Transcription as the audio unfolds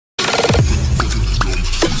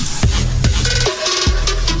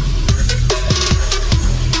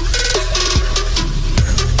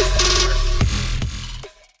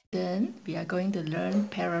are going to learn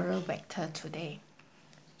parallel vector today.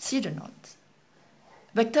 See the notes.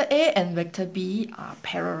 Vector A and vector B are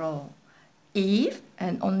parallel if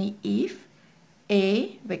and only if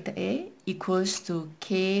A, vector A, equals to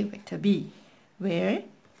K, vector B, where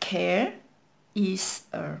K is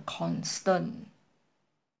a constant.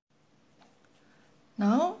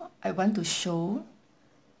 Now I want to show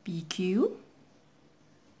PQ,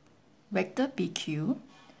 vector PQ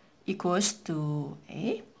equals to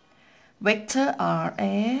A, vector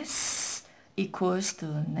RS equals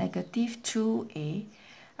to negative 2A.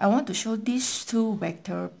 I want to show these two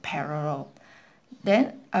vectors parallel.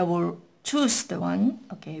 Then I will choose the one,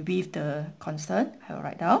 okay, with the constant. I will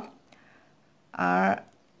write down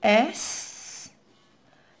RS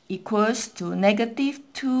equals to negative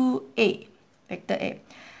 2A, vector A.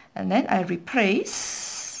 And then I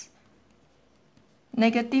replace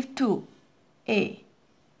negative 2A,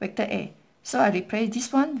 vector A. So I replace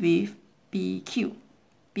this one with PQ.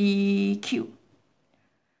 PQ.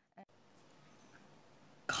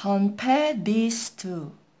 Compare these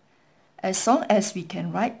two. As long as we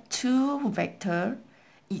can write two vector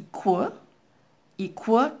equal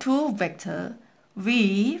two vector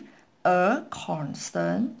with a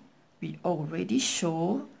constant, we already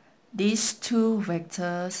show these two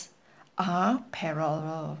vectors are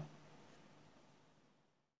parallel.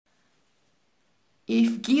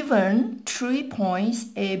 If given 3 points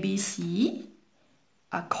A, B, C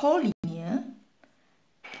are collinear,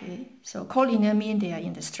 okay, so collinear means they are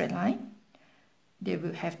in the straight line, they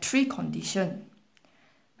will have 3 conditions.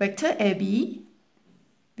 Vector AB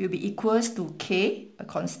will be equals to K, a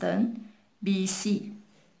constant, BC.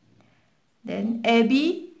 Then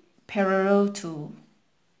AB parallel to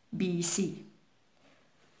BC.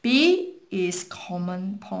 B is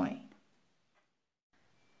common point.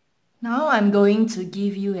 Now I'm going to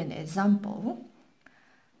give you an example.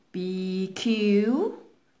 PQ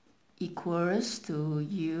equals to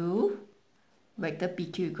U, vector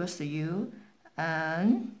PQ equals to U,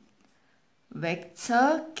 and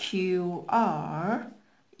vector QR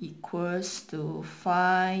equals to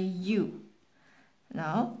phi U.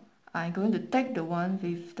 Now I'm going to take the one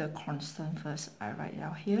with the constant first. I write it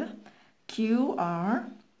out here. QR,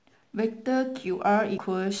 vector QR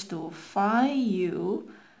equals to phi U,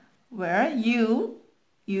 where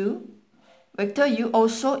vector U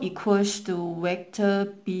also equals to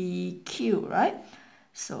vector PQ, right?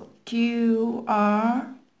 So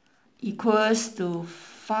QR equals to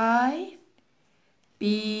phi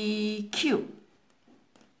PQ.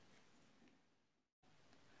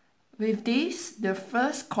 With this, the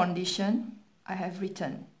first condition I have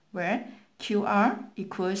written, where QR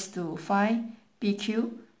equals to phi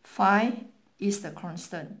PQ, phi is the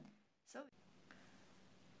constant. So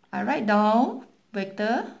I write down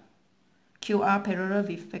vector QR parallel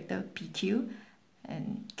with vector PQ,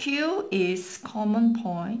 and Q is common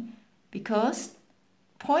point because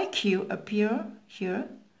point Q appear here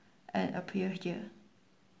and appear here.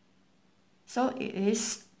 So it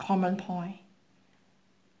is common point.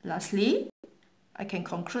 Lastly, I can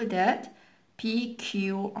conclude that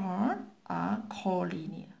PQR are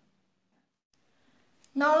collinear.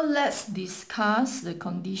 Now let's discuss the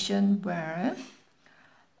condition where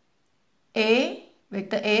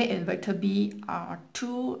vector A and vector B are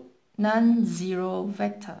two non-zero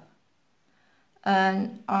vectors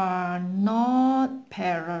and are not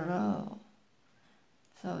parallel.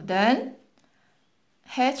 So then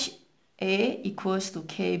HA equals to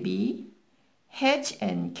KB. H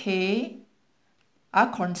and K are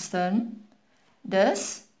constant,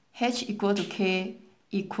 thus H equal to K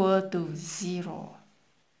equal to 0.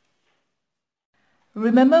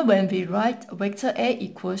 Remember when we write vector A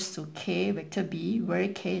equals to K, vector B, where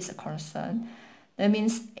K is a constant, that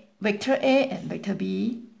means vector A and vector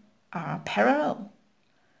B are parallel.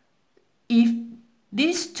 If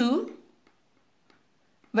these two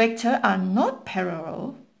vectors are not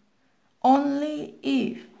parallel, only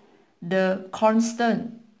if the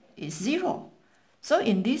constant is 0. So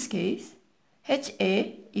in this case,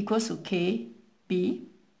 HA equals to KB,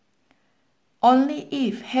 only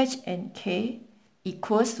if H and K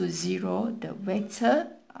equals to 0, the vectors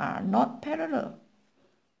are not parallel.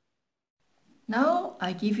 Now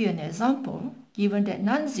I give you an example. Given that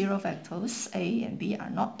non-zero vectors A and B are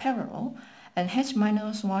not parallel, and H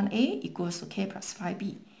minus 1A equals to K plus phi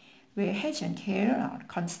B, where H and K are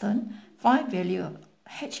constant, find value of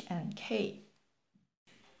H and K.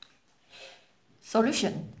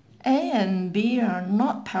 Solution. A and B are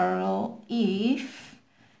not parallel if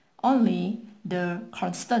only the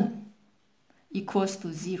constant equals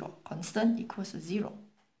to 0. Constant equals to 0.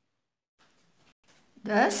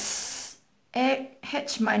 Thus,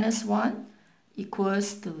 h minus 1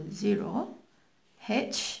 equals to 0,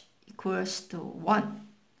 h equals to 1,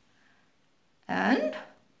 and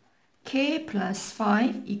k plus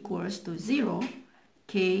 5 equals to 0,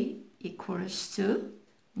 k equals to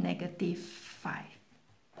negative 5.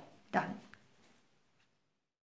 Done.